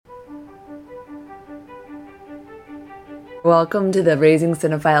Welcome to the Raising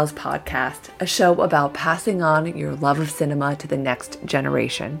Cinephiles podcast, a show about passing on your love of cinema to the next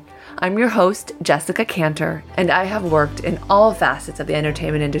generation. I'm your host, Jessica Cantor, and I have worked in all facets of the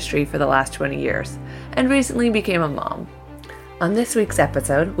entertainment industry for the last 20 years, and recently became a mom. On this week's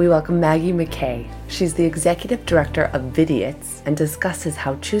episode, we welcome Maggie Mackay. She's the executive director of Vidiots and discusses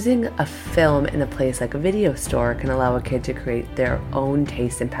how choosing a film in a place like a video store can allow a kid to create their own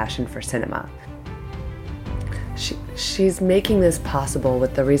taste and passion for cinema. She's making this possible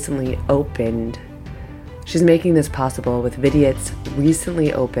with Vidiots'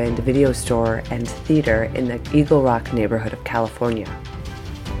 recently opened video store and theater in the Eagle Rock neighborhood of California.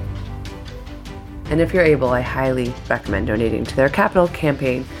 And if you're able, I highly recommend donating to their capital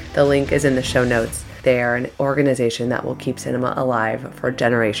campaign. The link is in the show notes. They are an organization that will keep cinema alive for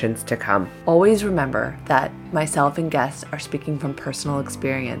generations to come. Always remember that myself and guests are speaking from personal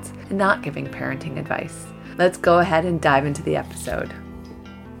experience and not giving parenting advice. Let's go ahead and dive into the episode.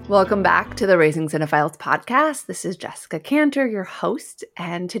 Welcome back to the Raising Cinephiles podcast. This is Jessica Cantor, your host,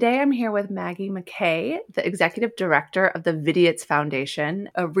 and today I'm here with Maggie Mackay, the executive director of the Vidiots Foundation,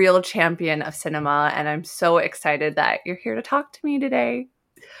 a real champion of cinema, and I'm so excited that you're here to talk to me today.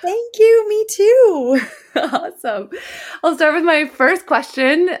 Thank you. Me too. Awesome. I'll start with my first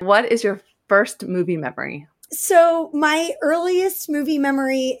question. What is your first movie memory? So my earliest movie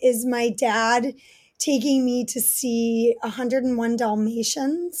memory is my dad taking me to see 101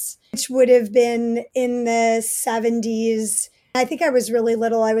 Dalmatians, which would have been in the 70s. I think I was really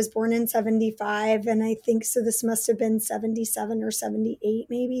little. I was born in 75, and I think so this must have been 77 or 78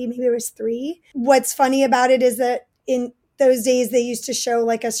 maybe. Maybe it was 3. What's funny about it is that in those days they used to show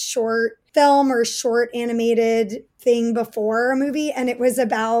like a short film or short animated thing before a movie, and it was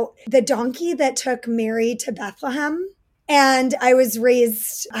about the donkey that took Mary to Bethlehem. And I was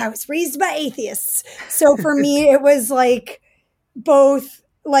raised by atheists. So for me, it was like both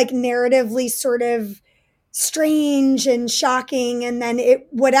like narratively sort of strange and shocking. And then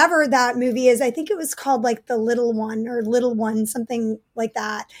whatever that movie is, I think it was called like The Little One or Little One, something like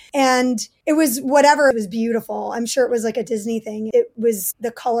that. And it was whatever. It was beautiful. I'm sure it was like a Disney thing.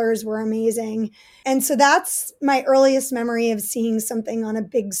 The colors were amazing. And so that's my earliest memory of seeing something on a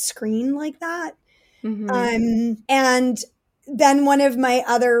big screen like that. Mm-hmm. And then one of my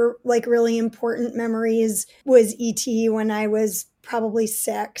other like really important memories was E.T. when I was probably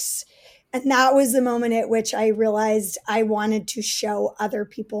 6. And that was the moment at which I realized I wanted to show other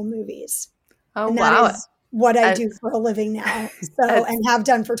people movies. Oh, and wow. That is what I do for a living now. And have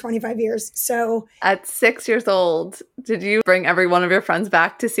done for 25 years. So at 6 years old, did you bring every one of your friends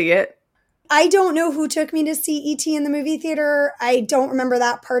back to see it? I don't know who took me to see E.T. in the movie theater. I don't remember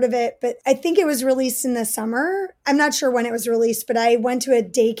that part of it, but I think it was released in the summer. I'm not sure when it was released, but I went to a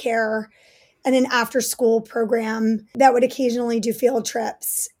daycare and an after-school program that would occasionally do field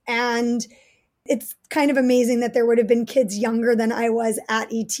trips. And it's kind of amazing that there would have been kids younger than I was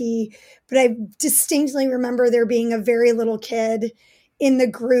at E.T., but I distinctly remember there being a very little kid in the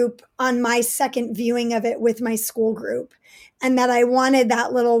group on my second viewing of it with my school group. And that I wanted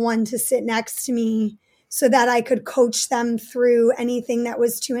that little one to sit next to me so that I could coach them through anything that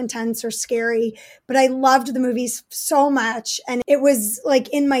was too intense or scary. But I loved the movies so much. And it was like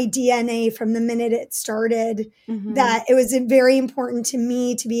in my DNA from the minute it started, mm-hmm. that it was very important to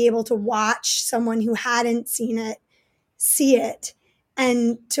me to be able to watch someone who hadn't seen it, see it,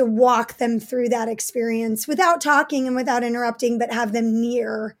 and to walk them through that experience without talking and without interrupting, but have them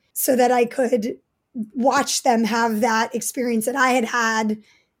near so that I could watch them have that experience that I had had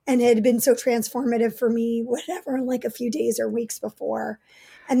and had been so transformative for me, whatever, like a few days or weeks before.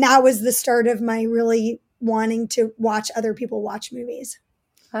 And that was the start of my really wanting to watch other people watch movies.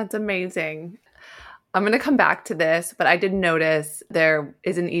 That's amazing. I'm going to come back to this, but I did notice there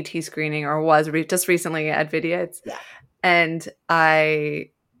is an ET screening or was just recently at Vidiots. Yeah. And I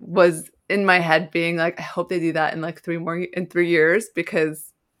was in my head being like, I hope they do that in like 3 years because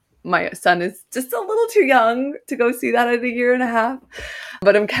my son is just a little too young to go see that at 1.5 years.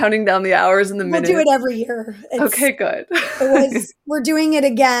 But I'm counting down the hours and the minutes. We'll do it every year. Okay, good. We're doing it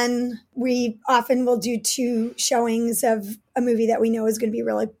again. We often will do 2 showings of a movie that we know is going to be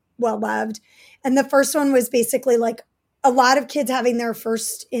really well loved. And the first one was basically like a lot of kids having their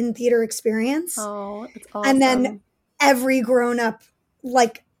first in-theater experience. Oh, it's awesome. And then every grown-up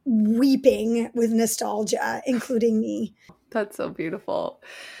like weeping with nostalgia, including me. That's so beautiful.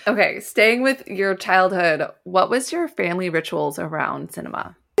 Okay, staying with your childhood, what was your family rituals around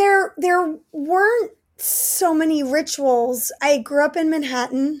cinema? There weren't so many rituals. I grew up in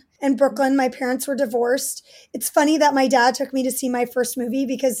Manhattan and Brooklyn. My parents were divorced. It's funny that my dad took me to see my first movie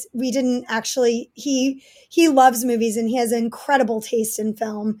because we didn't actually, he loves movies and he has incredible taste in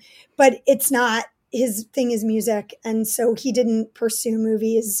film, but it's not his thing is music. And so he didn't pursue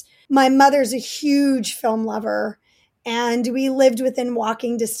movies. My mother's a huge film lover, and we lived within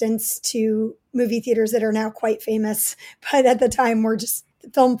walking distance to movie theaters that are now quite famous, but at the time were just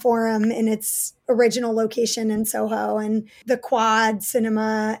Film Forum in its original location in Soho, and the Quad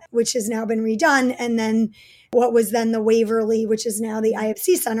Cinema, which has now been redone, and then what was then the Waverly, which is now the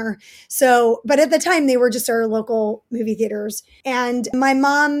IFC Center. So, but at the time they were just our local movie theaters. And my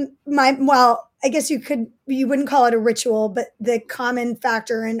mom, well, I guess you wouldn't call it a ritual, but the common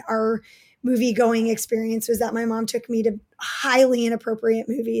factor in our movie going experience was that my mom took me to highly inappropriate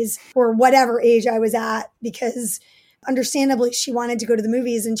movies for whatever age I was at, because understandably, she wanted to go to the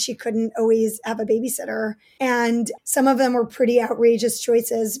movies and she couldn't always have a babysitter. And some of them were pretty outrageous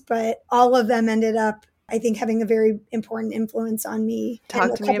choices, but all of them ended up, I think, having a very important influence on me.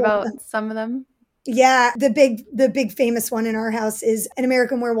 Talk to me about some of them. Yeah, the big famous one in our house is An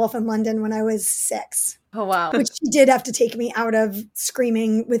American Werewolf in London when I was 6. Oh, wow. Which she did have to take me out of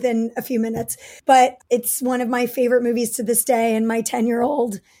screaming within a few minutes. But it's one of my favorite movies to this day. And my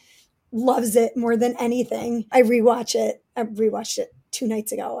 10-year-old loves it more than anything. I rewatch it. I rewatched it 2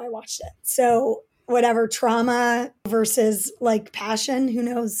 nights ago. I watched it. So whatever, trauma versus like passion, who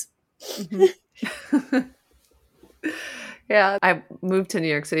knows? Mm-hmm. Yeah. I moved to New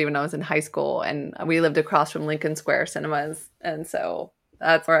York City when I was in high school, and we lived across from Lincoln Square Cinemas. And so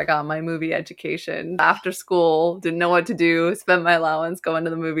that's where I got my movie education. After school, didn't know what to do, spent my allowance going to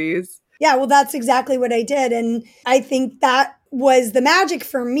the movies. Yeah, well, that's exactly what I did. And I think that was the magic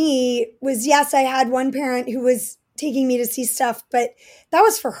for me was, yes, I had one parent who was taking me to see stuff, but that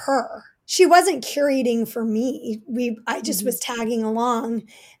was for her. She wasn't curating for me. I just was tagging along.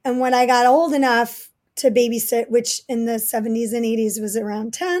 And when I got old enough to babysit, which in the 70s and 80s was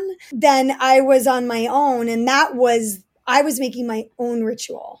around 10, then I was on my own. And I was making my own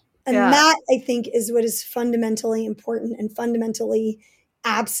ritual. And that, I think, is what is fundamentally important and fundamentally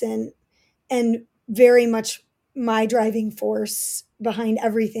absent, and very much my driving force behind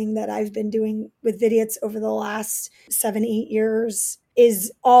everything that I've been doing with Vidiots over the last 7-8 years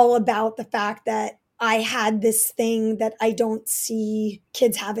is all about the fact that I had this thing that I don't see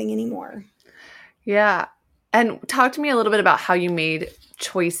kids having anymore. Yeah. And talk to me a little bit about how you made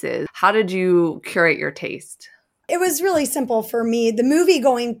choices. How did you curate your taste? It was really simple for me. The movie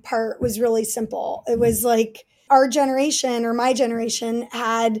going part was really simple. It was like our generation, or my generation,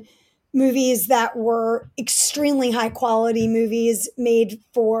 had movies that were extremely high quality movies made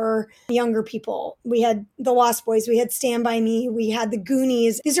for younger people. We had The Lost Boys, we had Stand By Me, we had The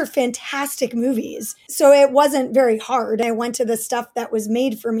Goonies. These are fantastic movies. So it wasn't very hard. I went to the stuff that was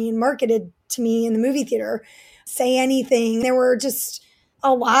made for me and marketed to me in the movie theater. Say Anything. There were just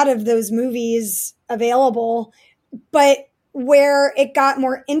a lot of those movies available. But where it got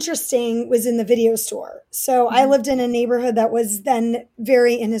more interesting was in the video store. So I lived in a neighborhood that was then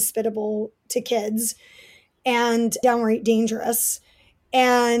very inhospitable to kids and downright dangerous.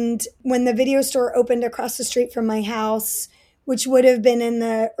 And when the video store opened across the street from my house, which would have been in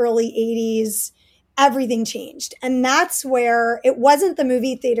the early 80s, everything changed. And that's where it wasn't the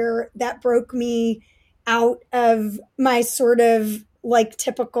movie theater that broke me out of my sort of like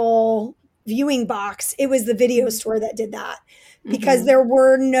typical viewing box. It was the video store that did that, because there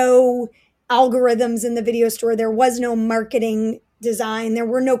were no algorithms in the video store. There was no marketing design. There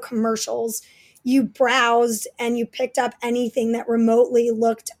were no commercials. You browsed and you picked up anything that remotely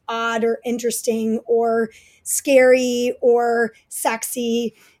looked odd or interesting or scary or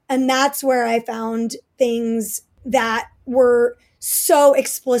sexy. And that's where I found things that were so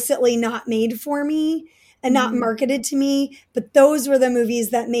explicitly not made for me and not marketed to me. But those were the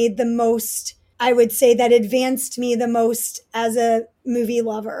movies that made the most, I would say, that advanced me the most as a movie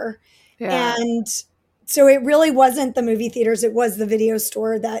lover. Yeah. And so it really wasn't the movie theaters. It was the video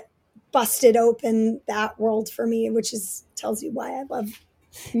store that busted open that world for me, which tells you why I love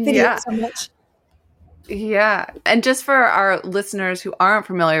video so much. Yeah. And just for our listeners who aren't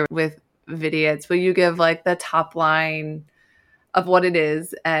familiar with Vidiots, will you give like the top line of what it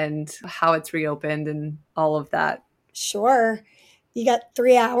is and how it's reopened and all of that? Sure. You got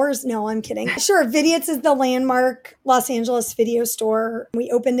 3 hours? No, I'm kidding. Sure. Vidiots is the landmark Los Angeles video store.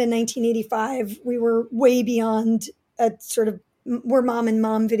 We opened in 1985. We were way beyond a sort of, we're mom and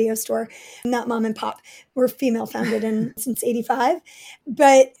mom video store, not mom and pop. We're female founded since 85.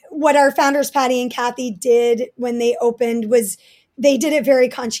 But what our founders, Patty and Kathy, did when they opened was they did it very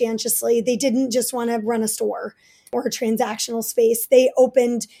conscientiously. They didn't just want to run a store or a transactional space. They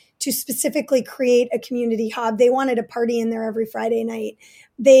opened to specifically create a community hub. They wanted to party in there every Friday night.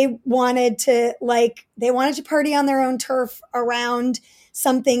 They wanted to party on their own turf around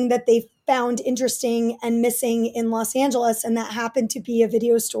something that they found interesting and missing in Los Angeles, and that happened to be a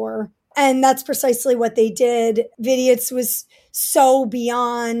video store. And that's precisely what they did. Vidiot's was so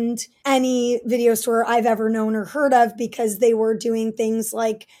beyond any video store I've ever known or heard of, because they were doing things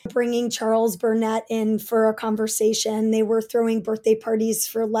like bringing Charles Burnett in for a conversation. They were throwing birthday parties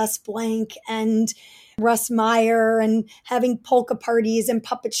for Les Blank and Russ Meyer and having polka parties and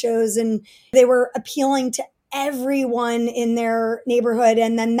puppet shows. And they were appealing to everyone in their neighborhood.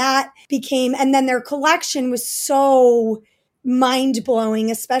 And then their collection was so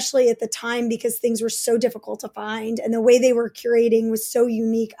mind-blowing, especially at the time, because things were so difficult to find. And the way they were curating was so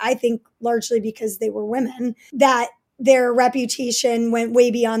unique, I think largely because they were women, that their reputation went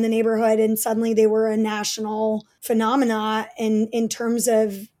way beyond the neighborhood. And suddenly they were a national phenomena in terms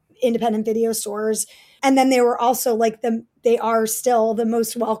of independent video stores. And then they were also they are still the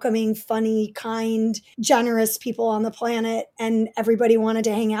most welcoming, funny, kind, generous people on the planet. And everybody wanted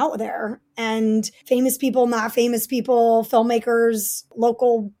to hang out there. And famous people, not famous people, filmmakers,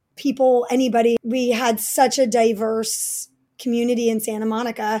 local people, anybody. We had such a diverse community in Santa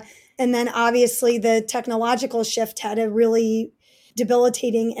Monica. And then obviously the technological shift had a really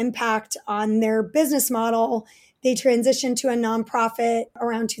debilitating impact on their business model. They transitioned to a nonprofit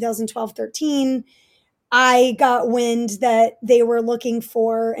around 2012-13. I got wind that they were looking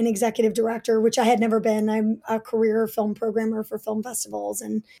for an executive director, which I had never been. I'm a career film programmer for film festivals,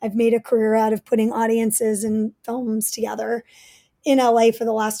 and I've made a career out of putting audiences and films together in LA for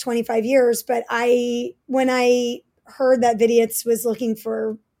the last 25 years. But when I heard that Vidiot's was looking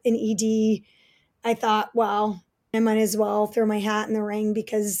for an ED, I thought, well, I might as well throw my hat in the ring,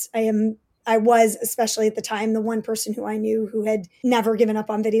 because I was, especially at the time, the one person who I knew who had never given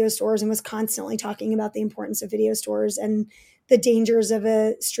up on video stores and was constantly talking about the importance of video stores and the dangers of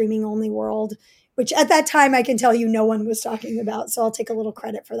a streaming only world, which at that time I can tell you no one was talking about. So I'll take a little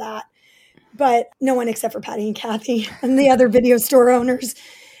credit for that. But no one except for Patty and Kathy and the other video store owners.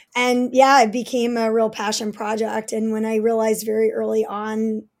 And yeah, it became a real passion project. And when I realized very early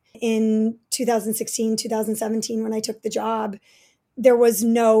on in 2016, 2017, when I took the job, there was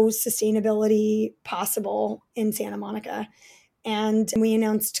no sustainability possible in Santa Monica. And we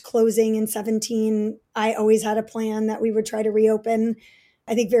announced closing in 17. I always had a plan that we would try to reopen.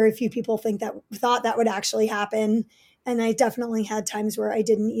 I think very few people thought that would actually happen. And I definitely had times where I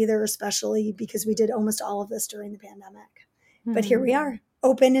didn't either, especially because we did almost all of this during the pandemic. Mm-hmm. But here we are,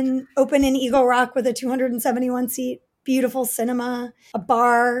 open in Eagle Rock with a 271 seat, beautiful cinema, a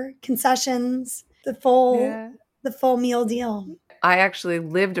bar, concessions, the full meal deal. I actually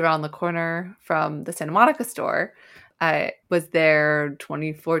lived around the corner from the Santa Monica store. I was there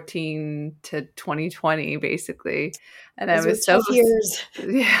 2014 to 2020, basically. And I was so years.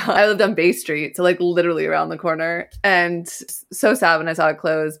 Yeah, I lived on Bay Street, so literally around the corner. And so sad when I saw it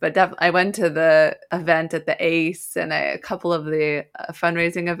close. But I went to the event at the Ace and a couple of the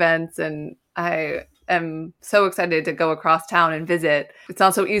fundraising events, and I am so excited to go across town and visit. It's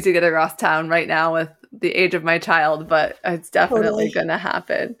not so easy to get across town right now with the age of my child, but it's definitely going to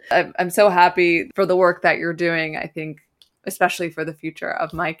happen. I'm so happy for the work that you're doing, I think, especially for the future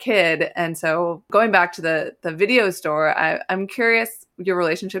of my kid. And so going back to the video store, I'm curious your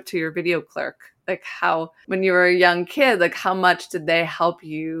relationship to your video clerk. How, when you were a young kid, how much did they help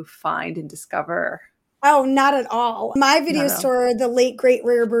you find and discover? Oh, not at all. My video store, the late, great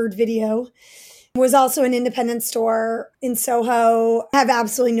Rare Bird Video, was also an independent store in Soho. I have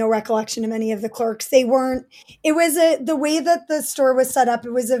absolutely no recollection of any of the clerks. The way that the store was set up,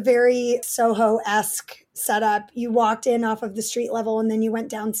 it was a very Soho-esque setup. You walked in off of the street level and then you went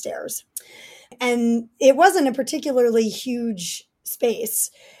downstairs. And it wasn't a particularly huge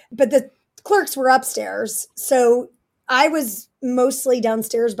space, but the clerks were upstairs. So I was mostly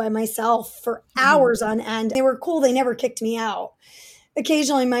downstairs by myself for hours on end. They were cool. They never kicked me out.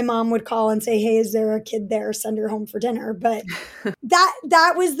 Occasionally my mom would call and say, hey, is there a kid there? Send her home for dinner. But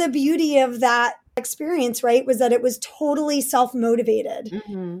that was the beauty of that experience, right? Was that it was totally self-motivated.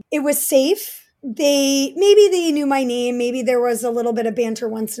 Mm-hmm. It was safe. Maybe they knew my name. Maybe there was a little bit of banter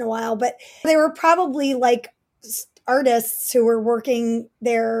once in a while, but they were probably artists who were working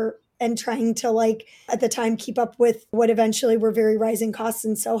there and trying to at the time keep up with what eventually were very rising costs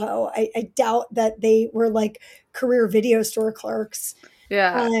in Soho. I doubt that they were career video store clerks.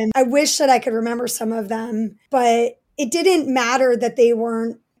 Yeah. I wish that I could remember some of them, but it didn't matter that they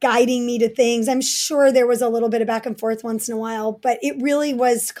weren't guiding me to things. I'm sure there was a little bit of back and forth once in a while, but it really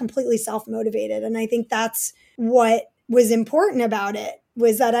was completely self-motivated. And I think that's what was important about it,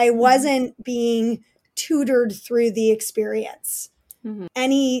 was that I wasn't being tutored through the experience. Mm-hmm.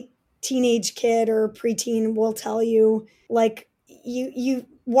 Any teenage kid or preteen will tell you, like, you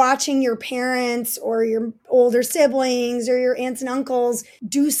watching your parents or your older siblings or your aunts and uncles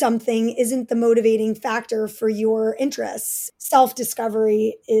do something isn't the motivating factor for your interests.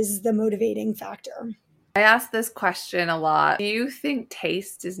 Self-discovery is the motivating factor. I ask this question a lot. Do you think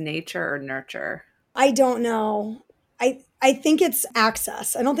taste is nature or nurture? I don't know. I think it's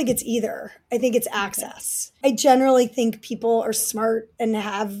access. I don't think it's either. I think it's access. Okay. I generally think people are smart and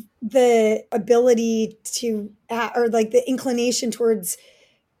have the ability to, or like the inclination towards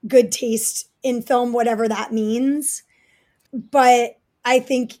good taste in film, whatever that means. But I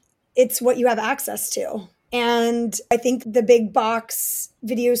think it's what you have access to. And I think the big box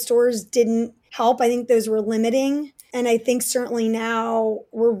video stores didn't help. I think those were limiting. And I think certainly now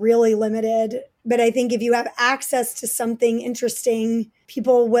we're really limited. But I think if you have access to something interesting,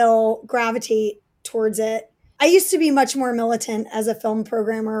 people will gravitate towards it. I used to be much more militant as a film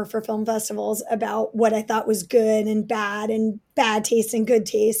programmer for film festivals about what I thought was good and bad taste and good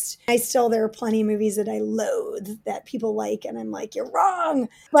taste. There are plenty of movies that I loathe that people like, and I'm like, you're wrong.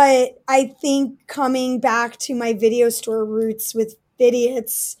 But I think coming back to my video store roots with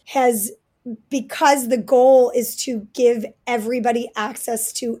Vidiots has, because the goal is to give everybody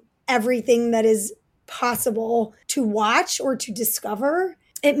access to everything that is possible to watch or to discover,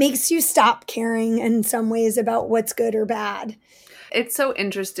 it makes you stop caring in some ways about what's good or bad. It's so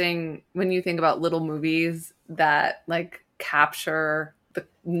interesting when you think about little movies that like capture the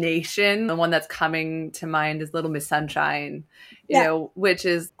nation. The one that's coming to mind is Little Miss Sunshine, you know, which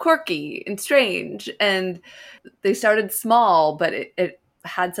is quirky and strange. And they started small, but it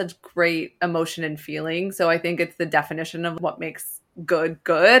had such great emotion and feeling. So I think it's the definition of what makes good.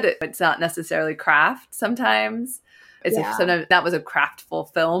 It's not necessarily craft sometimes. Sometimes that was a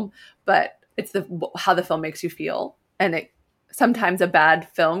craftful film, but it's how the film makes you feel. And sometimes a bad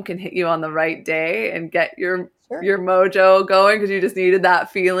film can hit you on the right day and get your mojo going because you just needed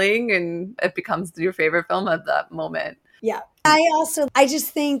that feeling, and it becomes your favorite film at that moment. Yeah. I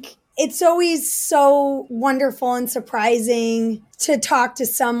just think it's always so wonderful and surprising to talk to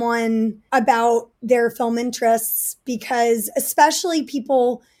someone about their film interests, because especially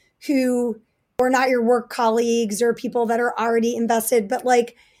people who are not your work colleagues or people that are already invested, but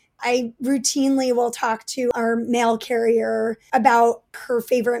like I routinely will talk to our mail carrier about her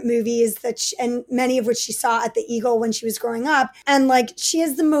favorite movies and many of which she saw at the Eagle when she was growing up. And like, she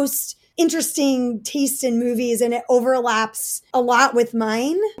has the most interesting taste in movies, and it overlaps a lot with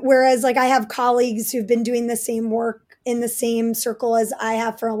mine. Whereas like I have colleagues who've been doing the same work in the same circle as I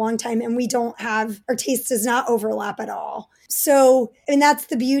have for a long time, and our taste does not overlap at all. So, and that's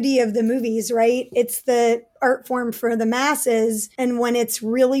the beauty of the movies, right? It's the art form for the masses. And when it's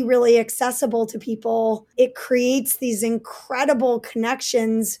really, really accessible to people, it creates these incredible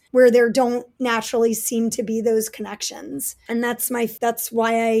connections where there don't naturally seem to be those connections. And that's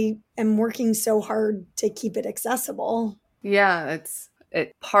why I am working so hard to keep it accessible. Yeah, it's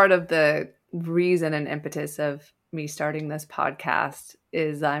part of the reason and impetus of me starting this podcast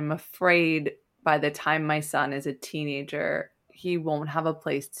is I'm afraid by the time my son is a teenager, he won't have a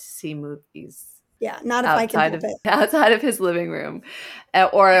place to see movies. Yeah, not if I can help it. Outside of his living room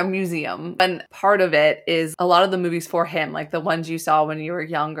or a museum. And part of it is a lot of the movies for him, like the ones you saw when you were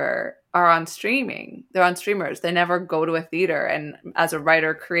younger, are on streaming. They're on streamers. They never go to a theater. And as a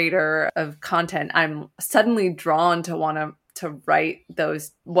writer, creator of content, I'm suddenly drawn to want to write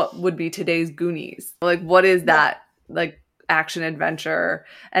those, what would be today's Goonies. Like, what is that? Like, action adventure.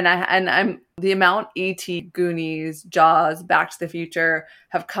 And I'm the amount E.T., Goonies, Jaws, Back to the Future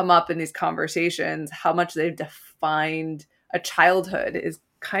have come up in these conversations, how much they've defined a childhood is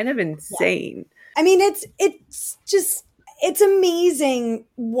kind of insane. I mean, it's amazing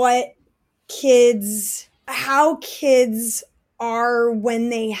how kids are when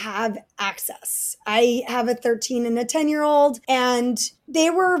they have access. I have a 13 and a 10-year-old, and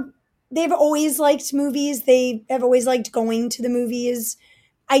they've always liked movies. They have always liked going to the movies.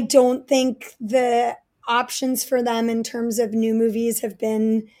 I don't think the options for them in terms of new movies have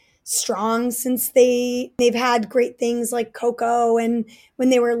been strong since they've had great things like Coco and when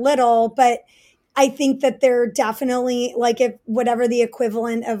they were little. But I think that they're definitely like, if whatever the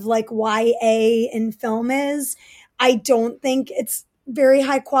equivalent of like YA in film is, I don't think it's very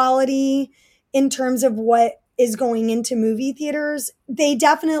high quality in terms of what is going into movie theaters. They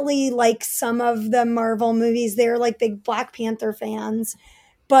definitely like some of the Marvel movies. They're like big Black Panther fans,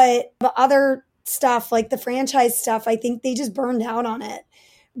 But the other stuff, like the franchise stuff, I think they just burned out on it.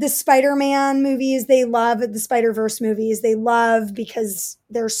 The Spider-Man movies, they love. The Spider-Verse movies, they love because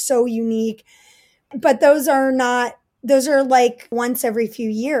they're so unique. But those are like once every few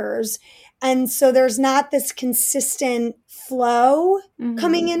years. And so there's not this consistent flow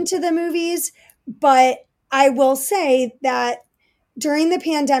coming into the movies. But I will say that during the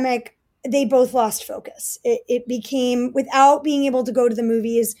pandemic, they both lost focus. It became, without being able to go to the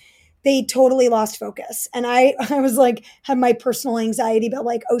movies, they totally lost focus. And I was like, had my personal anxiety about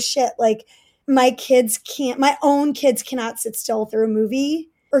like, oh shit, like my own kids cannot sit still through a movie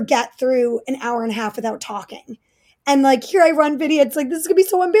or get through an hour and a half without talking. And like, here I run video. It's like, this is going to be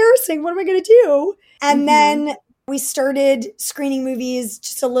so embarrassing. What am I going to do? And then we started screening movies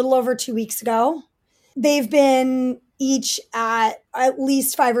just a little over 2 weeks ago. They've been each at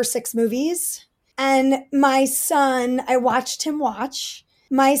least 5 or 6 movies. And my son, I watched him watch.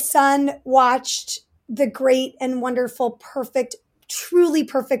 My son watched the great and wonderful, perfect, truly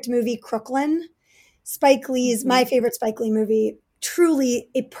perfect movie, Crooklyn. Spike Lee's, my favorite Spike Lee movie, truly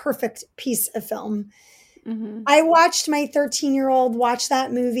a perfect piece of film. I watched my 13-year-old watch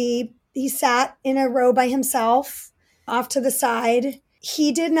that movie. He sat in a row by himself off to the side.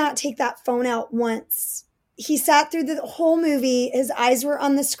 He did not take that phone out once. He sat through the whole movie. His eyes were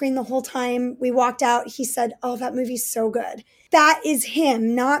on the screen the whole time. We walked out. He said, oh, that movie's so good. That is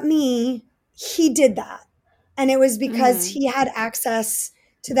him, not me. He did that. And it was because he had access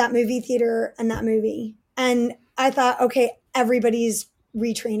to that movie theater and that movie. And I thought, okay, everybody's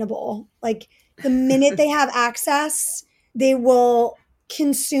retrainable. Like the minute they have access, they will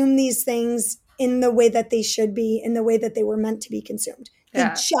consume these things in the way that they should be, in the way that they were meant to be consumed. They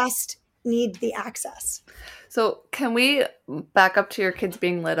just need the access. So can we back up to your kids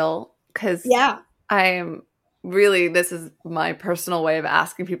being little? Because this is my personal way of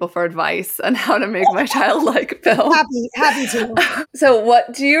asking people for advice on how to make my child like film. Happy to. So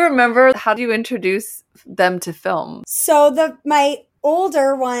what do you remember? How do you introduce them to film? So my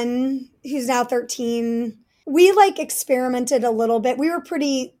older one, who's now 13, we like experimented a little bit. We were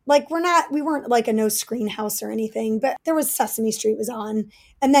pretty like, we weren't like a no screen house or anything, but there was Sesame Street was on.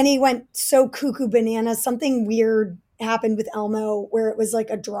 And then he went so cuckoo bananas. Something weird happened with Elmo where it was like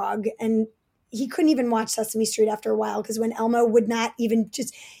a drug, and he couldn't even watch Sesame Street after a while, because when Elmo would not even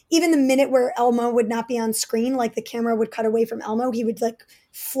the minute where Elmo would not be on screen, like the camera would cut away from Elmo, he would like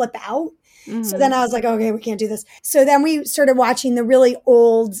flip out. So then I was like, okay, we can't do this. So then we started watching the really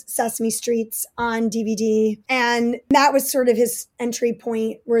old Sesame Streets on DVD. And that was sort of his entry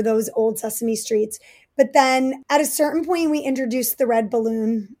point, were those old Sesame Streets. But then at a certain point, we introduced The Red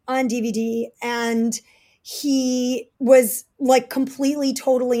Balloon on DVD, and he was like completely,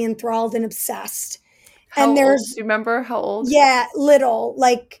 totally enthralled and obsessed. How old? Do you remember how old? Yeah, little,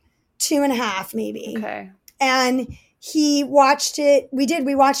 like 2.5 maybe. Okay. And he watched it.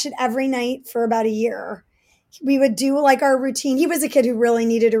 We watched it every night for about a year. We would do like our routine. He was a kid who really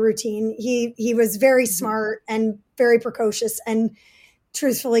needed a routine. He was very smart and very precocious and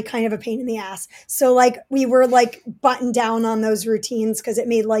truthfully kind of a pain in the ass. So like we were like buttoned down on those routines because it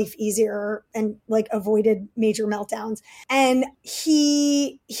made life easier and like avoided major meltdowns. And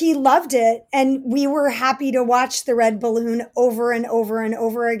he loved it. And we were happy to watch The Red Balloon over and over and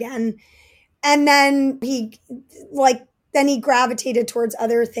over again. And then he gravitated towards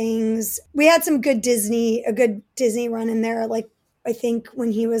other things. We had a good Disney run in there. Like I think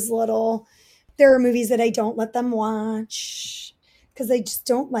when he was little, there are movies that I don't let them watch because I just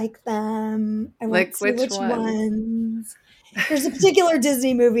don't like them. I won't say which ones. There's a particular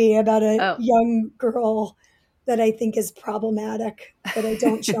Disney movie about a young girl that I think is problematic that I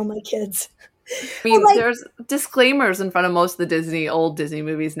don't show my kids. I mean, like, there's disclaimers in front of most of the old Disney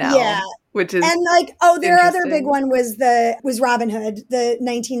movies now. Yeah. Which is their other big one was Robin Hood, the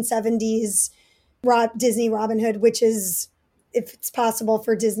 1970s Disney Robin Hood, which is, if it's possible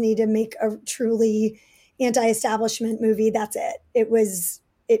for Disney to make a truly anti-establishment movie, that's it.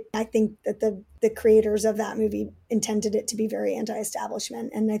 I think that the creators of that movie intended it to be very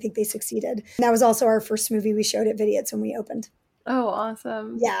anti-establishment, and I think they succeeded. And that was also our first movie we showed at Vidiots when we opened. Oh,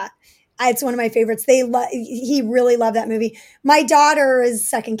 awesome. Yeah. It's one of my favorites. He really loved that movie. My daughter is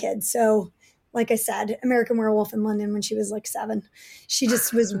second kid. So like I said, American Werewolf in London when she was like 7, she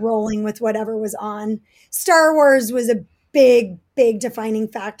just was rolling with whatever was on. Star Wars was a big, big defining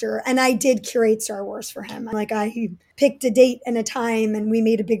factor. And I did curate Star Wars for him. Like I picked a date and a time and we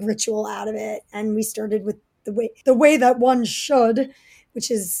made a big ritual out of it. And we started with the way that one should, which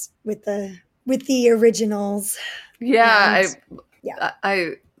is with the originals. Yeah.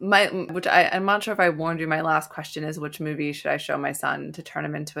 And, I'm not sure if I warned you, my last question is, which movie should I show my son to turn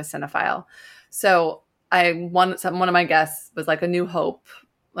him into a cinephile? So one of my guests was like A New Hope.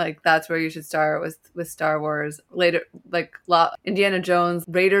 Like, that's where you should start with Star Wars. Later, like Indiana Jones,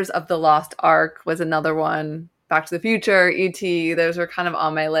 Raiders of the Lost Ark was another one. Back to the Future, E.T., those were kind of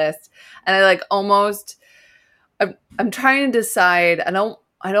on my list. And I like almost, I'm trying to decide. I don't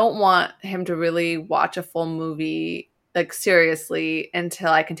want him to really watch a full movie like seriously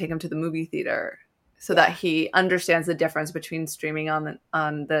until I can take him to the movie theater, so that he understands the difference between streaming on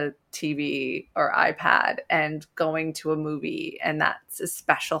the TV or iPad and going to a movie, and that's a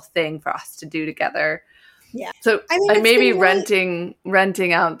special thing for us to do together. Yeah. So I may be renting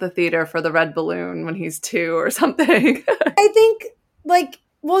out the theater for the Red Balloon when he's 2 or something. I think like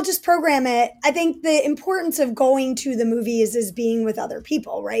we'll just program it. I think the importance of going to the movies is being with other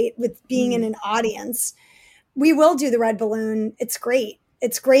people, right? With being in an audience. We will do the Red Balloon. It's great.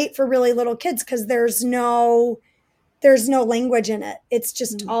 It's great for really little kids because there's no language in it. It's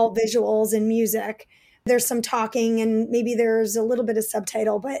just all visuals and music. There's some talking and maybe there's a little bit of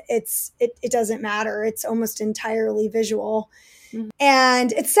subtitle, but it doesn't matter. It's almost entirely visual.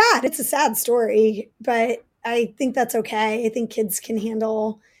 And it's sad. It's a sad story, but I think that's okay. I think kids can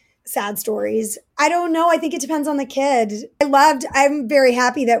handle sad stories. I don't know. I think it depends on the kid. I'm very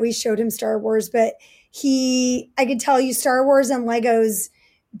happy that we showed him Star Wars, but I could tell you Star Wars and Legos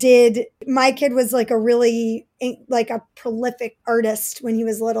my kid was like a prolific artist when he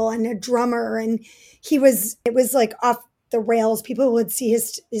was little and a drummer. And it was like off the rails. People would see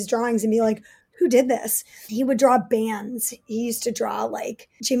his drawings and be like, who did this? He would draw bands. He used to draw like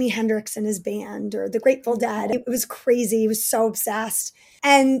Jimi Hendrix and his band or the Grateful Dead. It was crazy. He was so obsessed.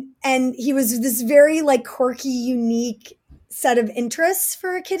 And he was this very like quirky, unique set of interests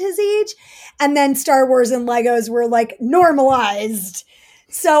for a kid his age. And then Star Wars and Legos were like normalized.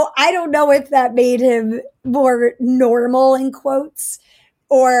 So I don't know if that made him more normal in quotes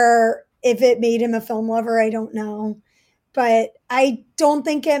or if it made him a film lover. I don't know. But I don't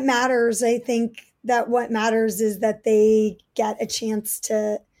think it matters. I think that what matters is that they get a chance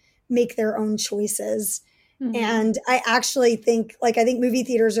to make their own choices. And I actually think I think movie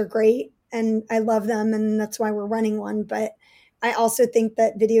theaters are great and I love them and that's why we're running one. But I also think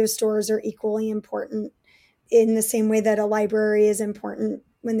that video stores are equally important in the same way that a library is important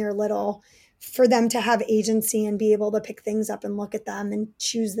when they're little, for them to have agency and be able to pick things up and look at them and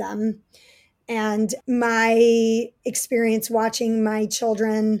choose them. And my experience watching my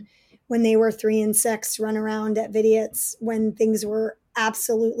children when they were 3 and 6 run around at Vidiots when things were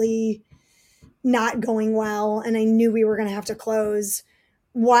absolutely not going well and I knew we were going to have to close.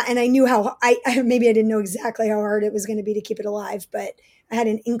 And I knew how maybe I didn't know exactly how hard it was going to be to keep it alive, but I had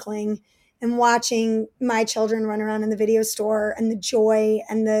an inkling. And watching my children run around in the video store and the joy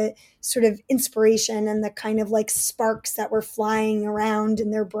and the sort of inspiration and the kind of like sparks that were flying around in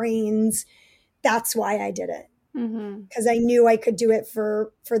their brains, that's why I did it. Because I knew I could do it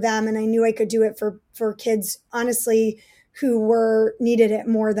for them and I knew I could do it for kids, honestly, who needed it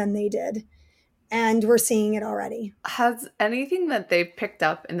more than they did. And we're seeing it already. Has anything that they've picked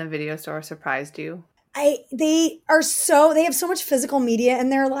up in the video store surprised you? They have so much physical media in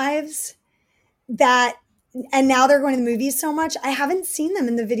their lives and now they're going to the movies so much. I haven't seen them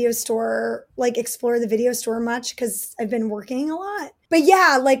in the video store, like explore the video store much because I've been working a lot. But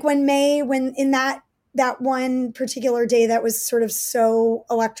yeah, like when in that one particular day that was sort of so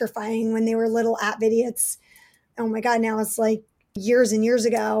electrifying when they were little at Vidiots. Oh my God, now it's like years and years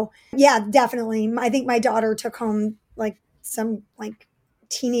ago. Yeah, definitely. I think my daughter took home like some like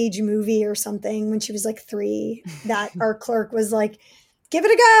teenage movie or something when she was like 3 that our clerk was like, give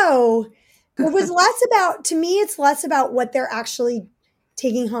it a go. It was it's less about what they're actually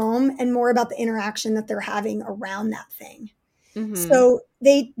taking home and more about the interaction that they're having around that thing. So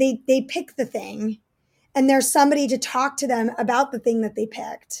they pick the thing and there's somebody to talk to them about the thing that they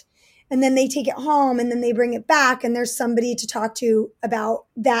picked. And then they take it home and then they bring it back and there's somebody to talk to about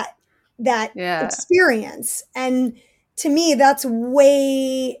that experience. And to me, that's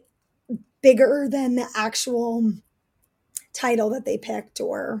way bigger than the actual title that they picked.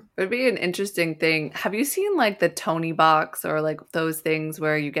 Or it would be an interesting thing. Have you seen like the Tony box or like those things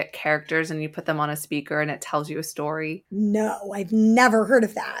where you get characters and you put them on a speaker and it tells you a story? No, I've never heard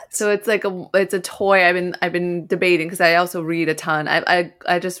of that. So it's like it's a toy. I've been debating because I also read a ton.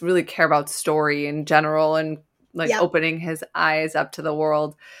 I just really care about story in general and like opening his eyes up to the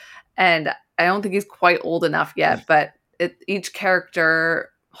world. And I don't think he's quite old enough yet, but each character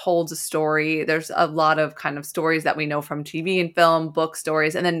holds a story. There's a lot of kind of stories that we know from TV and film, book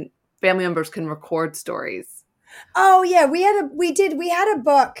stories, and then family members can record stories. Oh yeah, we had a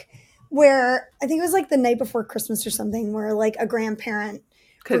book where I think it was like the night before Christmas or something, where like a grandparent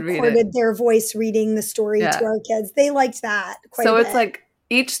Could read it. recorded their voice reading the story to Yeah. our kids. They liked that quite a So bit. it's like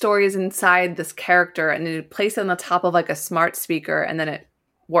each story is inside this character and you place it on the top of like a smart speaker and then it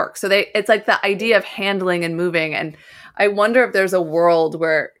works. So it's like the idea of handling and moving. And I wonder if there's a world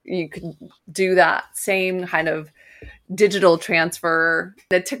where you could do that same kind of digital transfer.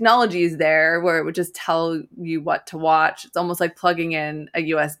 The technology is there where it would just tell you what to watch. It's almost like plugging in a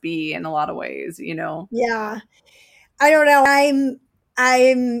USB in a lot of ways, you know? Yeah. I don't know.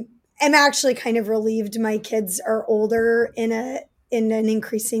 I'm actually kind of relieved my kids are older in an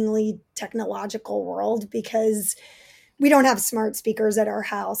increasingly technological world, because we don't have smart speakers at our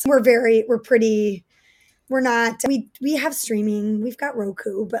house. We have streaming, we've got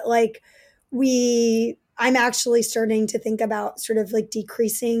Roku, but like I'm actually starting to think about sort of like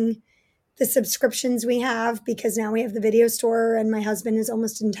decreasing the subscriptions we have, because now we have the video store and my husband is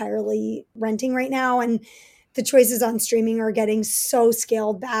almost entirely renting right now. And the choices on streaming are getting so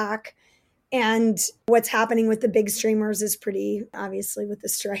scaled back. And what's happening with the big streamers is pretty, obviously with the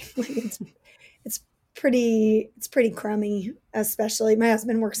strike, it's pretty crummy, especially my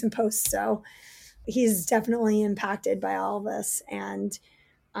husband works in post. So he's definitely impacted by all of this. And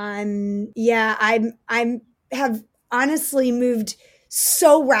I'm have honestly moved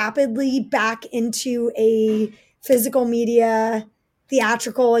so rapidly back into a physical media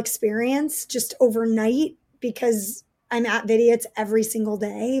theatrical experience just overnight, because I'm at Vidiots every single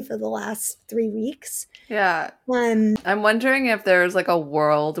day for the last 3 weeks. Yeah. I'm wondering if there's like a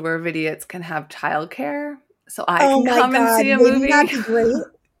world where Vidiots can have childcare so I can come and see a movie. That'd be great.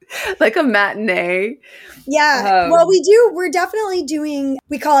 Like a matinee. Yeah. Well, we're definitely doing,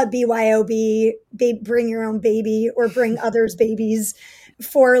 we call it BYOB, bring your own baby or bring others' babies,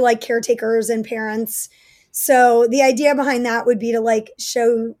 for like caretakers and parents. So the idea behind that would be to like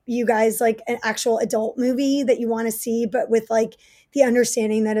show you guys like an actual adult movie that you want to see, but with like the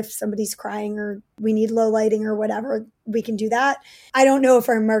understanding that if somebody's crying or we need low lighting or whatever, we can do that. I don't know if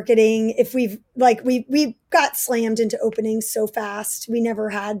our marketing, if we got slammed into openings so fast. We never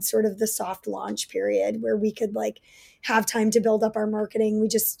had sort of the soft launch period where we could like have time to build up our marketing. We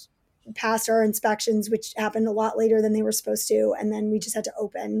just passed our inspections, which happened a lot later than they were supposed to. And then we just had to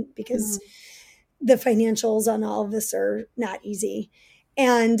open because the financials on all of this are not easy.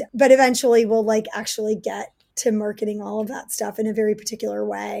 But eventually we'll like actually get to marketing all of that stuff in a very particular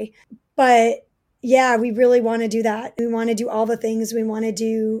way. But yeah, we really want to do that. We want to do all the things. We want to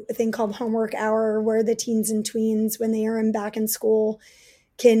do a thing called Homework Hour, where the teens and tweens, when they are back in school,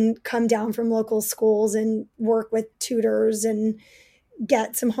 can come down from local schools and work with tutors and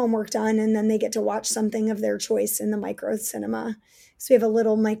get some homework done. And then they get to watch something of their choice in the micro cinema. So we have a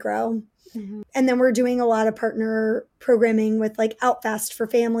little micro. Mm-hmm. And then we're doing a lot of partner programming with like Outfest for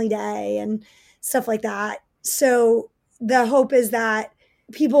Family Day and stuff like that. So the hope is that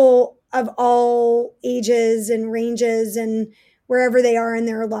people of all ages and ranges and wherever they are in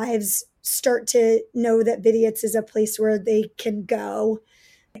their lives start to know that Vidiots is a place where they can go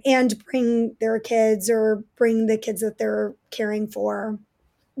and bring their kids or bring the kids that they're caring for.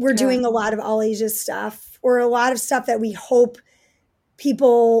 We're doing a lot of all ages stuff, or a lot of stuff that we hope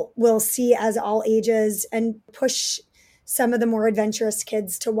people will see as all ages, and push some of the more adventurous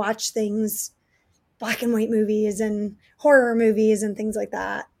kids to watch things, black and white movies and horror movies and things like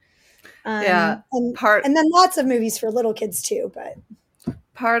that. And then lots of movies for little kids too. But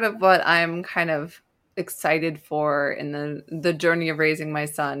part of what I'm kind of excited for in the journey of raising my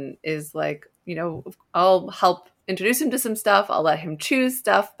son is like, you know, I'll help introduce him to some stuff. I'll let him choose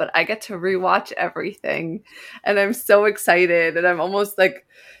stuff, but I get to rewatch everything. And I'm so excited. And I'm almost like,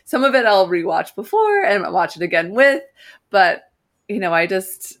 some of it I'll rewatch before and I'll watch it again with. But, you know, I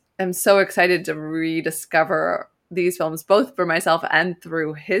just am so excited to rediscover these films, both for myself and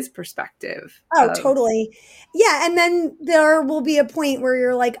through his perspective. Oh, totally. Yeah. And then there will be a point where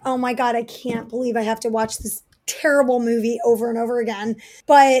you're like, oh my God, I can't believe I have to watch this terrible movie over and over again.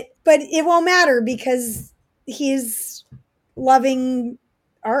 But it won't matter, because he's loving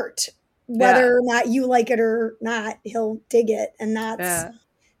art, whether or not you like it or not, he'll dig it. And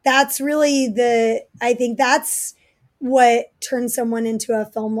that's really I think that's what turns someone into a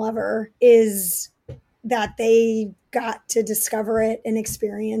film lover, is that they got to discover it and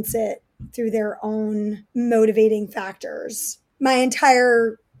experience it through their own motivating factors. My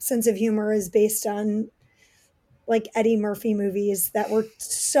entire sense of humor is based on like Eddie Murphy movies that were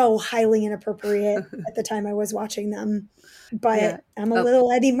so highly inappropriate at the time I was watching them. But I'm a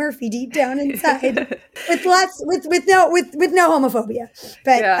little Eddie Murphy deep down inside. With no homophobia.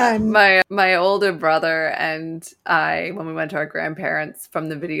 But my older brother and I, when we went to our grandparents from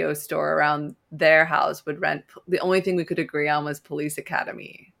the video store around their house, would rent. The only thing we could agree on was Police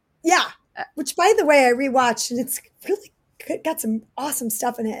Academy. Yeah, which by the way I rewatched, and it's really got some awesome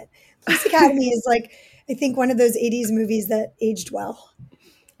stuff in it. Police Academy is like, I think, one of those 80s movies that aged well.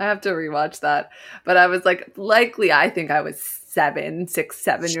 I have to rewatch that. But I was like, likely, I think I was 7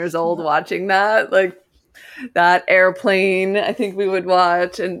 years old watching that. Like that Airplane, I think we would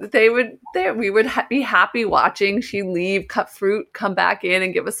watch, and we would be happy watching. She'd leave, cut fruit, come back in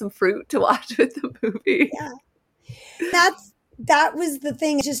and give us some fruit to watch with the movie. Yeah. That was the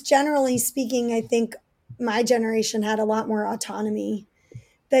thing. Just generally speaking, I think my generation had a lot more autonomy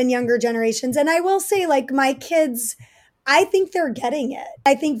than younger generations. And I will say, like, my kids, I think they're getting it.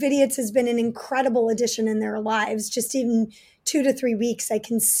 I think Vidiots has been an incredible addition in their lives. Just even 2 to 3 weeks, I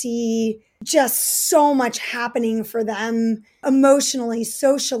can see just so much happening for them emotionally,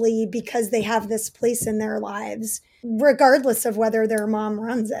 socially, because they have this place in their lives, regardless of whether their mom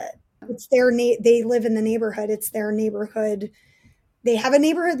runs it. It's their they live in the neighborhood. It's their neighborhood. They have a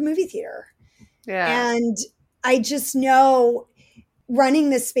neighborhood movie theater. Yeah. And I just know running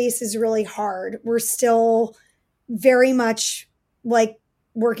this space is really hard. We're still very much like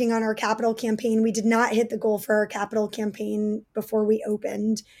working on our capital campaign. We did not hit the goal for our capital campaign before we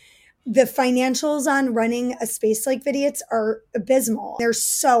opened. The financials on running a space like Vidiots are abysmal. They're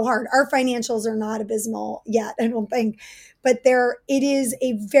so hard. Our financials are not abysmal yet, I don't think, but it is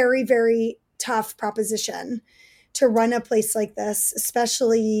a very, very tough proposition to run a place like this,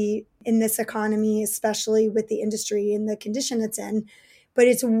 especially in this economy, especially with the industry and the condition it's in. But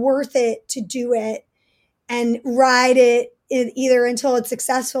it's worth it to do it and ride it either until it's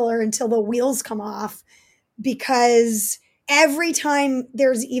successful or until the wheels come off, because every time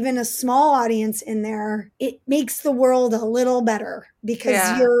there's even a small audience in there, it makes the world a little better,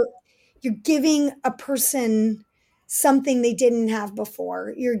 because you're giving a person something they didn't have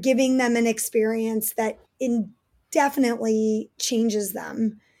before. You're giving them an experience that definitely changes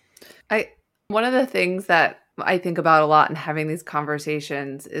them. One of the things that I think about a lot in having these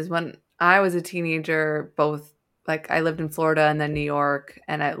conversations is when I was a teenager, both like I lived in Florida and then New York,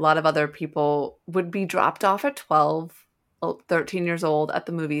 and a lot of other people would be dropped off at 12, 13 years old at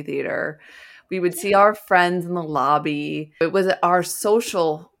the movie theater. We would see our friends in the lobby. It was our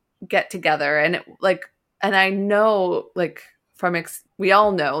social get together. And I know, like, we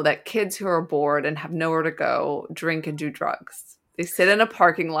all know that kids who are bored and have nowhere to go drink and do drugs. They sit in a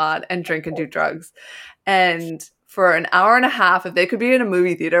parking lot and drink and do drugs. And for an hour and a half, if they could be in a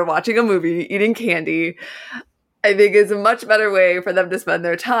movie theater watching a movie, eating candy, I think is a much better way for them to spend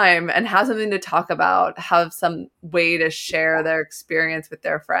their time and have something to talk about, have some way to share their experience with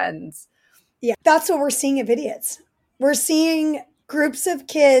their friends. Yeah, that's what we're seeing at Vidiots. We're seeing groups of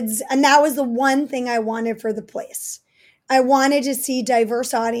kids, and that was the one thing I wanted for the place. I wanted to see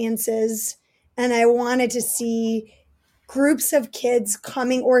diverse audiences, and I wanted to see groups of kids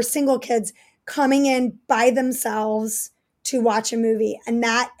coming, or single kids coming in by themselves to watch a movie. And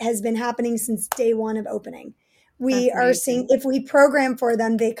that has been happening since day one of opening. We are seeing, if we program for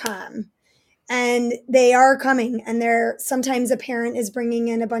them, they come. And they are coming. And sometimes a parent is bringing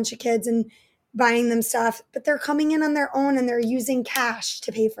in a bunch of kids and buying them stuff, but they're coming in on their own, and they're using cash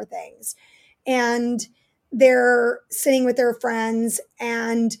to pay for things. And they're sitting with their friends,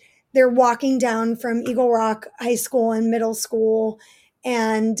 and they're walking down from Eagle Rock High School and middle school.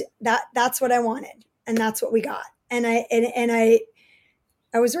 And that's what I wanted. And that's what we got. And I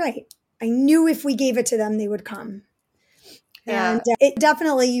was right. I knew if we gave it to them, they would come. Yeah. And it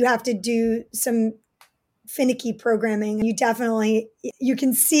definitely, you have to do some finicky programming. You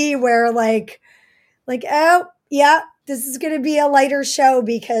can see where like, oh yeah, this is going to be a lighter show,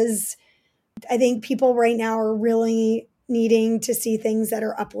 because I think people right now are really needing to see things that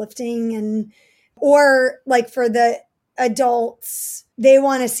are uplifting, or like for the adults, they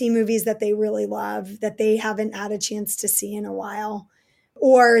want to see movies that they really love, that they haven't had a chance to see in a while,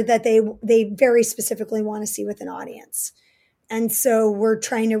 or that they very specifically want to see with an audience. And so we're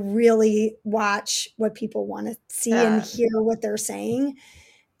trying to really watch what people want to see and hear what they're saying.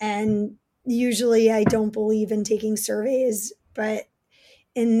 And usually I don't believe in taking surveys, but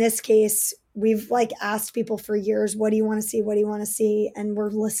in this case, we've asked people for years, what do you want to see? What do you want to see? And we're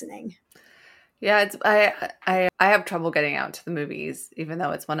listening. Yeah, I have trouble getting out to the movies, even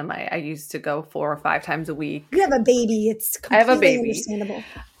though it's I used to go 4 or 5 times a week. You have a baby. It's completely understandable.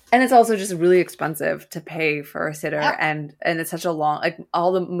 And it's also just really expensive to pay for a sitter. Yeah. And it's such a long, like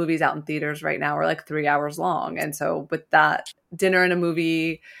all the movies out in theaters right now are like 3 hours long. And so with that dinner and a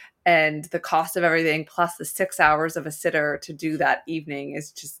movie and the cost of everything, plus the 6 hours of a sitter to do that evening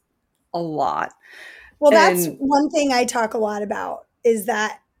is just a lot. Well, that's And one thing I talk a lot about, is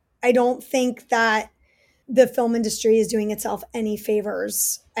that I don't think that the film industry is doing itself any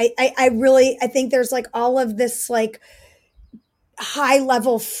favors. I think there's like all of this like high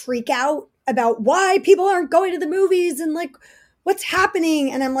level freak out about why people aren't going to the movies and like what's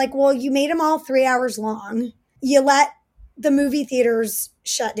happening. And I'm like, well, you made them all 3 hours long. You let the movie theaters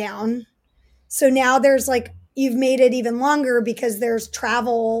shut down. So now there's like, you've made it even longer because there's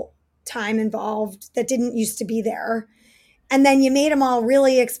travel time involved that didn't used to be there. And then you made them all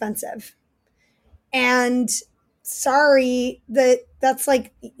really expensive. And sorry, that's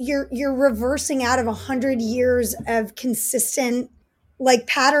like you're reversing out of 100 years of consistent like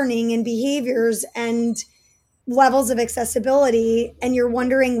patterning and behaviors and levels of accessibility, and you're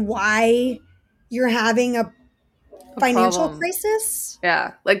wondering why you're having a financial problem. crisis.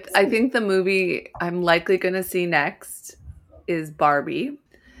 Yeah. Like I think the movie I'm likely going to see next is Barbie.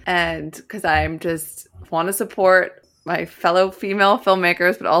 And because I'm just want to support my fellow female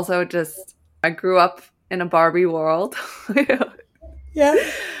filmmakers, but also just I grew up in a Barbie world. Yeah.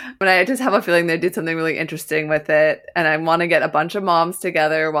 But I just have a feeling they did something really interesting with it. And I want to get a bunch of moms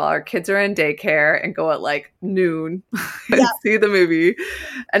together while our kids are in daycare and go at like noon and see the movie.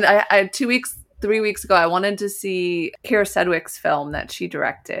 And I 3 weeks ago, I wanted to see Kira Sedgwick's film that she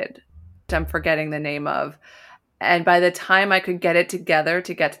directed, which I'm forgetting the name of. And by the time I could get it together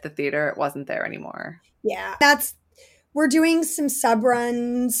to get to the theater, it wasn't there anymore. Yeah. We're doing some sub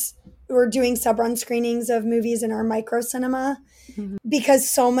runs. We're doing sub run screenings of movies in our micro cinema because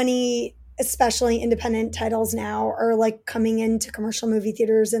so many, especially independent titles now, are like coming into commercial movie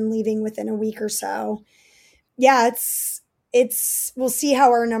theaters and leaving within a week or so. Yeah, we'll see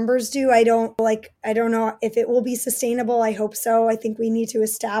how our numbers do. I don't know if it will be sustainable. I hope so. I think we need to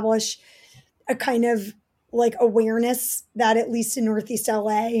establish a kind of like awareness that at least in Northeast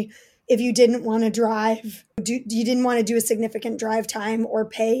LA, if you didn't want to drive, you didn't want to do a significant drive time or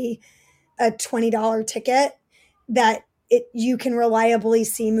pay a $20 ticket, that you can reliably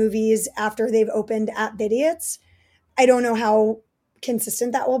see movies after they've opened at Vidiots. I don't know how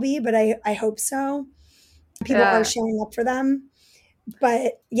consistent that will be, but I hope so. People are showing up for them.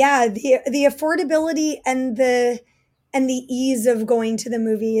 But yeah, the affordability and the ease of going to the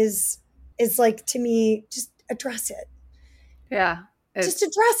movies is like, to me, just address it. Yeah. Just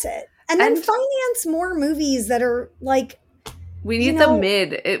address it. And then finance more movies that are like, we need the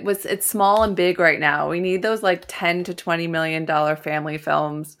mid. It's small and big right now. We need those like $10 to $20 million family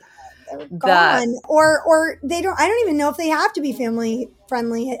films. They're gone. Or they don't, I don't even know if they have to be family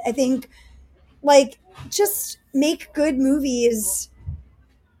friendly. I think like just make good movies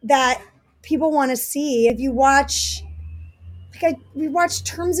that people want to see. If you watch, we watched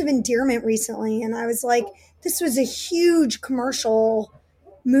Terms of Endearment recently, and I was like, this was a huge commercial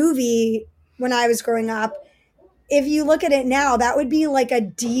movie when I was growing up. If you look at it now, that would be like a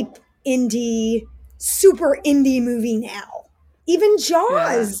deep indie, super indie movie now. Even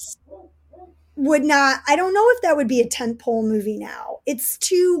Jaws would not, I don't know if that would be a tentpole movie now. It's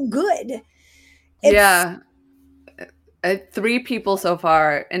too good. Yeah. 3 people so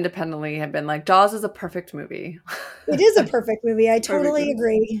far independently have been like, Jaws is a perfect movie. It is a perfect movie. I totally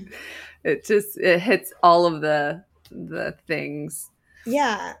agree. It hits all of the things.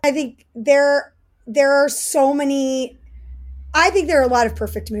 Yeah. I think there are so many. I think there are a lot of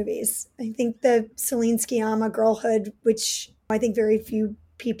perfect movies. I think the Celine Sciamma Girlhood, which I think very few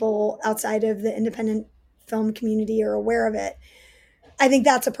people outside of the independent film community are aware of it. I think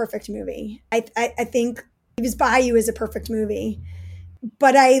that's a perfect movie. I think Leaves Bayou is a perfect movie.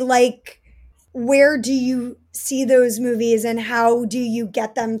 But I like, where do you see those movies and how do you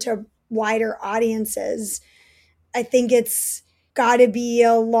get them to wider audiences? I think it's got to be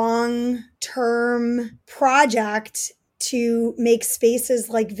a long-term project to make spaces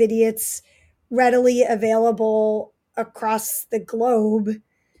like Vidiots readily available across the globe.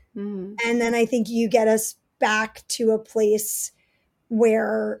 Mm-hmm. And then I think you get us back to a place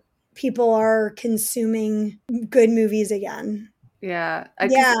where people are consuming good movies again. Yeah.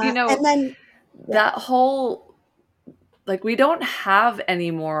 And then that whole, like, we don't have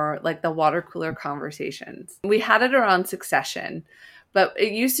anymore like the water cooler conversations. We had it around Succession, but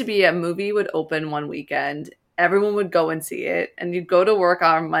it used to be a movie would open one weekend, everyone would go and see it, and you'd go to work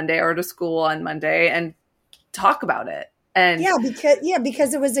on Monday or to school on Monday and talk about it. And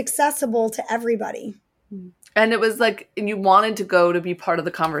because it was accessible to everybody. And it was like, and you wanted to go to be part of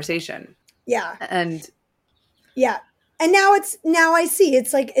the conversation. Yeah. And yeah. And now I see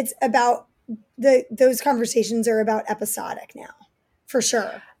it's like, it's about those conversations are about episodic now, for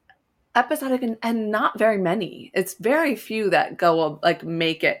sure. Episodic and not very many. It's very few that go like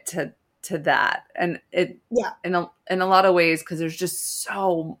make it to that. And it, in a lot of ways, because there's just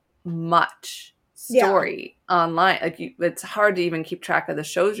so much story online. Like it's hard to even keep track of the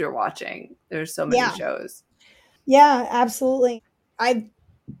shows you're watching. There's so many shows. Yeah, absolutely. I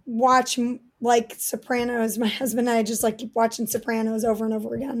watch like Sopranos. My husband and I just like keep watching Sopranos over and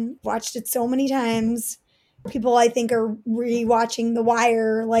over again. Watched it so many times. People I think are rewatching The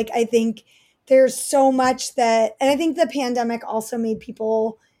Wire. Like I think there's so much that, and I think the pandemic also made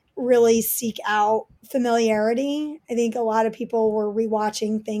people really seek out familiarity. I think a lot of people were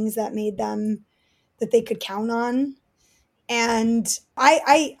rewatching things that made them that they could count on. And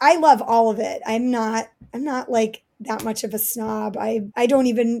I love all of it. I'm not like that much of a snob. I don't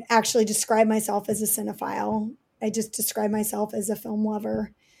even actually describe myself as a cinephile. I just describe myself as a film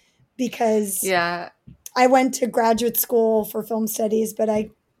lover because I went to graduate school for film studies, but I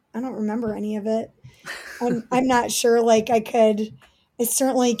don't remember any of it. I'm not sure like I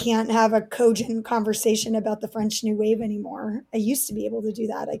certainly can't have a cogent conversation about the French New Wave anymore. I used to be able to do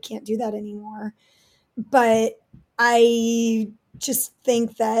that. I can't do that anymore. But I just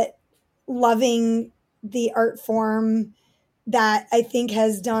think that loving the art form that I think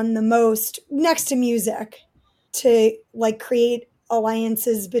has done the most next to music to like create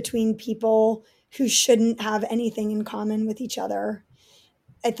alliances between people who shouldn't have anything in common with each other.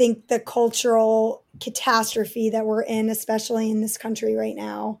 I think the cultural catastrophe that we're in, especially in this country right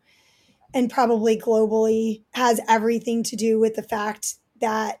now, and probably globally, has everything to do with the fact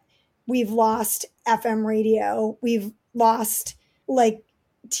that we've lost FM radio. We've lost like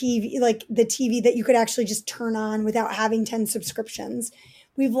TV, like the TV that you could actually just turn on without having 10 subscriptions.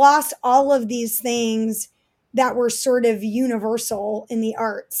 We've lost all of these things that were sort of universal in the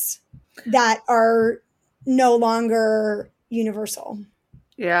arts that are no longer universal.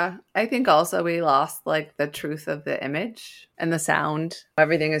 Yeah, I think also we lost like the truth of the image and the sound.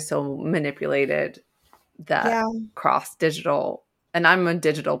 Everything is so manipulated that cross digital. And I'm a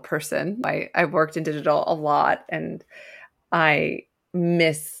digital person. I've worked in digital a lot, and I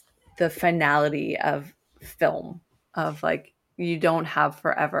miss the finality of film, of like, you don't have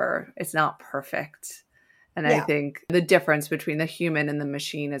forever. It's not perfect. And I think the difference between the human and the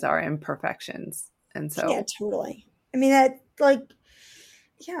machine is our imperfections. And so. Yeah, totally. I mean, that like,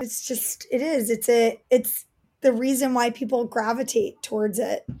 it's just, it is. It's the reason why people gravitate towards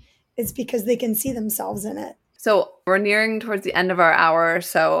it is because they can see themselves in it. So we're nearing towards the end of our hour.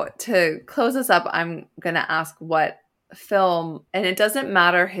 So to close us up, I'm going to ask what film, and it doesn't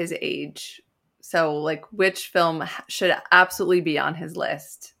matter his age. So like which film should absolutely be on his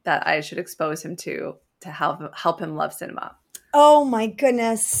list that I should expose him to help him love cinema? Oh my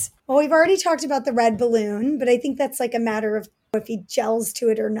goodness. Well, we've already talked about The Red Balloon, but I think that's like a matter of if he gels to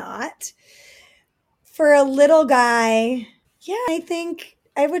it or not. For a little guy, I think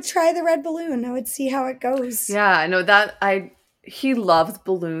I would try The Red Balloon. I would see how it goes. Yeah, I know that he loves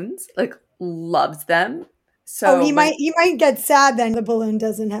balloons, like loves them. So you might get sad then the balloon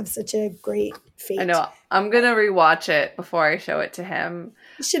doesn't have such a great fate. I know. I'm going to rewatch it before I show it to him.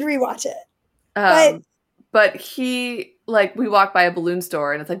 You should rewatch it. But he, like, we walk by a balloon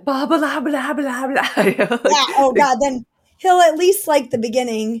store and it's like, blah, blah, blah, blah, blah, blah. Oh God, then he'll at least like the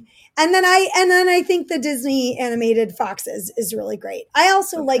beginning. And then I think the Disney animated Foxes is really great. I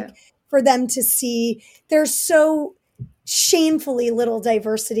also like for them to see there's so shamefully little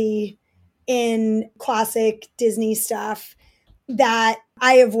diversity in classic Disney stuff that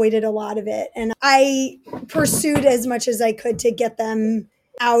I avoided a lot of it. And I pursued as much as I could to get them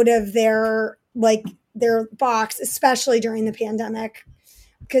out of their box, especially during the pandemic,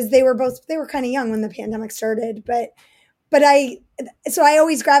 because they were kind of young when the pandemic started. But I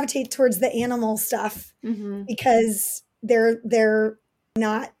always gravitate towards the animal stuff because they're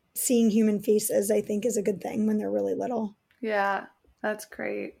not seeing human faces, I think is a good thing when they're really little. Yeah, that's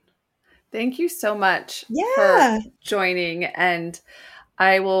great. Thank you so much for joining. And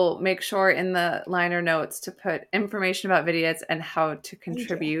I will make sure in the liner notes to put information about Vidiots and how to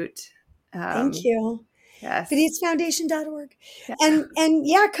contribute. Thank you. Yes. VidiotsFoundation.org. Yeah.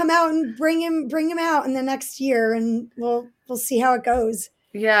 And come out and bring him out in the next year, and we'll see how it goes.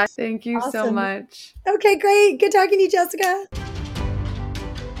 Yeah. Thank you so much. Okay, great. Good talking to you, Jessica.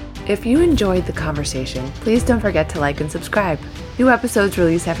 If you enjoyed the conversation, please don't forget to like and subscribe. New episodes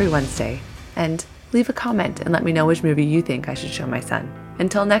release every Wednesday. And leave a comment and let me know which movie you think I should show my son.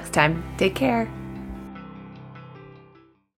 Until next time, take care.